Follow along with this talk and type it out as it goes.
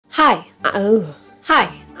Hi,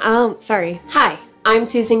 I'm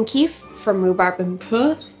Susan Keefe from Rhubarb and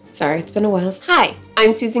Sorry, it's been a while. Hi,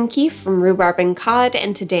 I'm Susan Keefe from Rhubarb and Cod,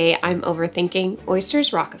 and today I'm overthinking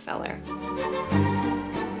Oysters Rockefeller.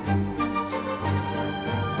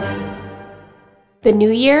 The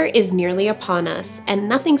new year is nearly upon us, and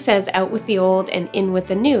nothing says out with the old and in with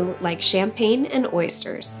the new like champagne and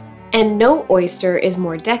oysters. And no oyster is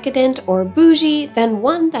more decadent or bougie than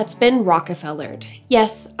one that's been Rockefellered.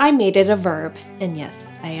 Yes, I made it a verb, and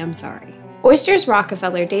yes, I am sorry. Oysters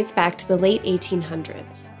Rockefeller dates back to the late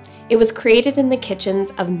 1800s. It was created in the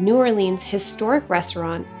kitchens of New Orleans' historic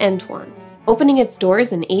restaurant, Antoine's. Opening its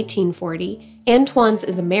doors in 1840, Antoine's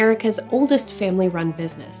is America's oldest family-run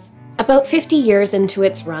business. About 50 years into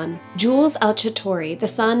its run, Jules Alciatori, the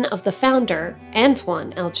son of the founder,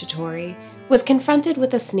 Antoine Alciatori, was confronted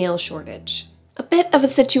with a snail shortage. A bit of a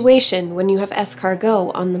situation when you have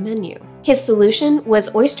escargot on the menu. His solution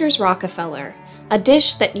was Oysters Rockefeller, a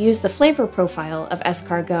dish that used the flavor profile of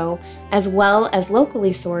escargot as well as locally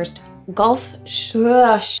sourced Gulf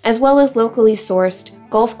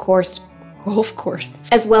Coast.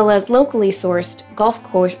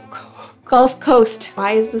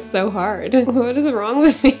 Why is this so hard? What is wrong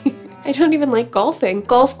with me? I don't even like golfing.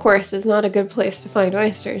 Golf course is not a good place to find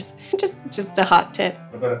oysters. Just a hot tip.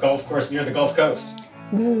 What about a golf course near the Gulf Coast?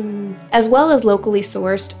 As well as locally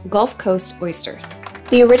sourced Gulf Coast oysters.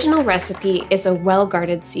 The original recipe is a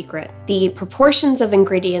well-guarded secret. The proportions of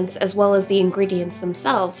ingredients as well as the ingredients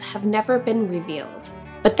themselves have never been revealed.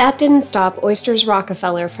 But that didn't stop Oysters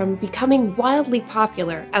Rockefeller from becoming wildly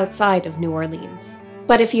popular outside of New Orleans.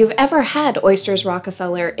 But if you've ever had Oysters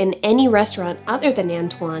Rockefeller in any restaurant other than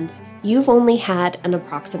Antoine's, you've only had an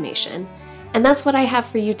approximation. And that's what I have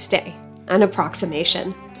for you today, an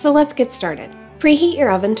approximation. So let's get started. Preheat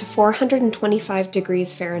your oven to 425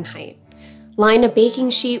 degrees Fahrenheit. Line a baking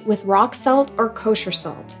sheet with rock salt or kosher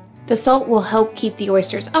salt. The salt will help keep the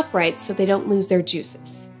oysters upright so they don't lose their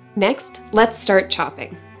juices. Next, let's start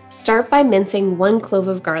chopping. Start by mincing 1 clove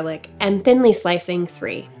of garlic and thinly slicing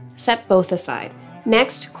 3. Set both aside.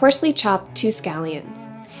 Next, coarsely chop 2 scallions.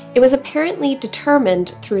 It was apparently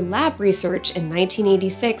determined through lab research in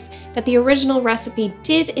 1986 that the original recipe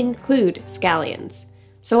did include scallions.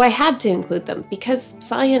 So I had to include them because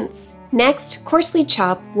science. Next, coarsely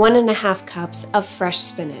chop 1½ cups of fresh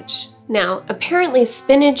spinach. Now, apparently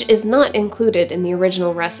spinach is not included in the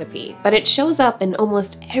original recipe, but it shows up in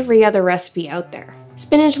almost every other recipe out there.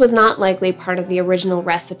 Spinach was not likely part of the original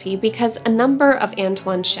recipe because a number of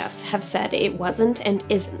Antoine chefs have said it wasn't and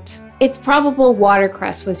isn't. It's probable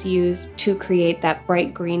watercress was used to create that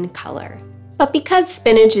bright green color. But because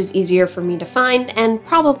spinach is easier for me to find and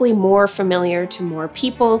probably more familiar to more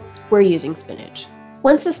people, we're using spinach.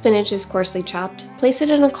 Once the spinach is coarsely chopped, place it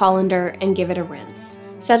in a colander and give it a rinse.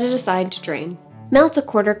 Set it aside to drain. Melt a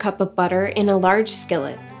 1/4 cup of butter in a large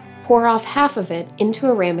skillet. Pour off half of it into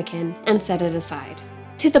a ramekin and set it aside.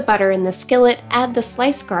 To the butter in the skillet, add the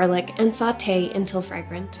sliced garlic and sauté until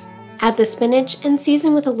fragrant. Add the spinach and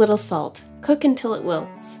season with a little salt. Cook until it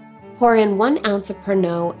wilts. Pour in 1 ounce of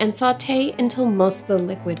Pernod and sauté until most of the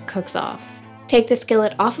liquid cooks off. Take the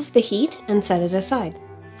skillet off of the heat and set it aside.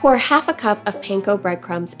 Pour ½ a cup of panko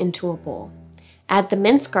breadcrumbs into a bowl. Add the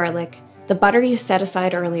minced garlic, the butter you set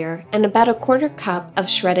aside earlier, and about a 1/4 cup of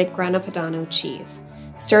shredded Grana Padano cheese.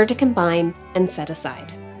 Stir to combine and set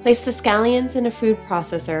aside. Place the scallions in a food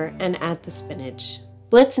processor and add the spinach.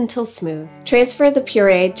 Blitz until smooth. Transfer the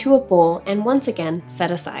puree to a bowl and once again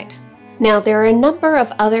set aside. Now there are a number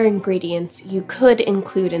of other ingredients you could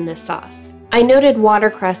include in this sauce. I noted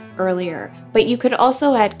watercress earlier, but you could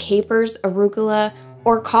also add capers, arugula,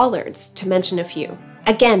 or collards, to mention a few.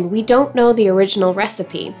 Again, we don't know the original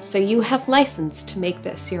recipe, so you have license to make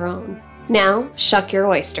this your own. Now, shuck your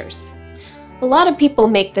oysters. A lot of people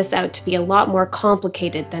make this out to be a lot more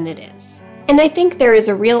complicated than it is. And I think there is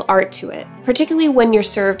a real art to it, particularly when you're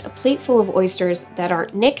served a plate full of oysters that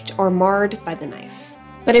aren't nicked or marred by the knife.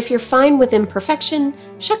 But if you're fine with imperfection,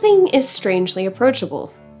 shucking is strangely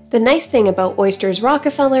approachable. The nice thing about Oysters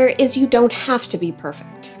Rockefeller is you don't have to be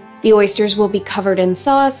perfect. The oysters will be covered in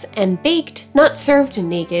sauce and baked, not served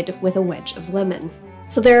naked with a wedge of lemon.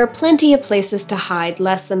 So there are plenty of places to hide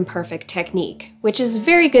less than perfect technique, which is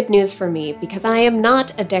very good news for me because I am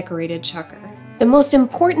not a decorated shucker. The most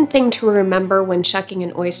important thing to remember when shucking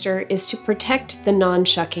an oyster is to protect the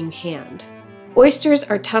non-shucking hand. Oysters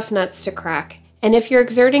are tough nuts to crack, and if you're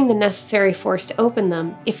exerting the necessary force to open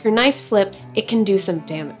them, if your knife slips, it can do some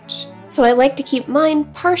damage. So I like to keep mine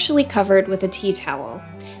partially covered with a tea towel.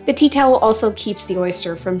 The tea towel also keeps the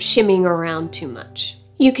oyster from shimmying around too much.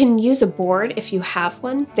 You can use a board if you have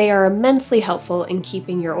one. They are immensely helpful in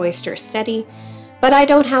keeping your oysters steady, but I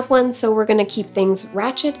don't have one, so we're going to keep things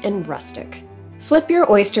ratchet and rustic. Flip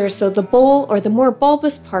your oyster so the bowl or the more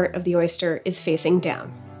bulbous part of the oyster is facing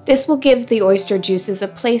down. This will give the oyster juices a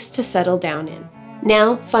place to settle down in.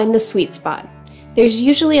 Now find the sweet spot. There's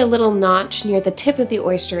usually a little notch near the tip of the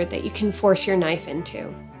oyster that you can force your knife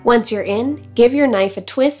into. Once you're in, give your knife a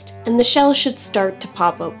twist and the shell should start to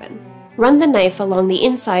pop open. Run the knife along the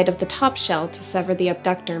inside of the top shell to sever the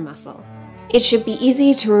abductor muscle. It should be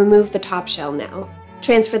easy to remove the top shell now.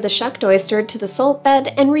 Transfer the shucked oyster to the salt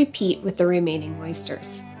bed and repeat with the remaining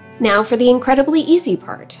oysters. Now for the incredibly easy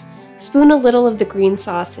part. Spoon a little of the green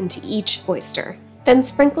sauce into each oyster. Then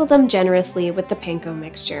sprinkle them generously with the panko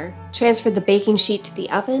mixture. Transfer the baking sheet to the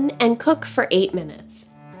oven and cook for 8 minutes.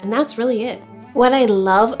 And that's really it. What I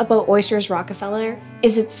love about Oysters Rockefeller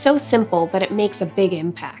is it's so simple, but it makes a big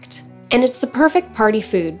impact. And it's the perfect party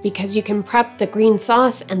food because you can prep the green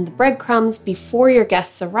sauce and the breadcrumbs before your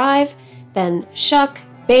guests arrive, then shuck,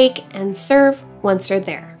 bake, and serve once they're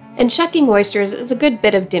there. And shucking oysters is a good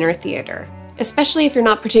bit of dinner theater, especially if you're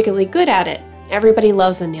not particularly good at it. Everybody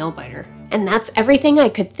loves a nail biter. And that's everything I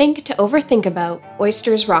could think to overthink about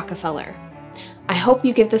Oysters Rockefeller. I hope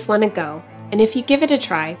you give this one a go. And if you give it a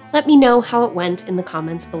try, let me know how it went in the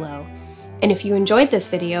comments below. And if you enjoyed this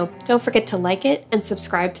video, don't forget to like it and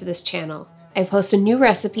subscribe to this channel. I post a new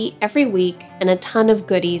recipe every week and a ton of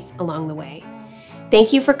goodies along the way.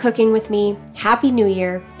 Thank you for cooking with me, Happy New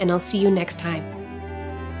Year, and I'll see you next time.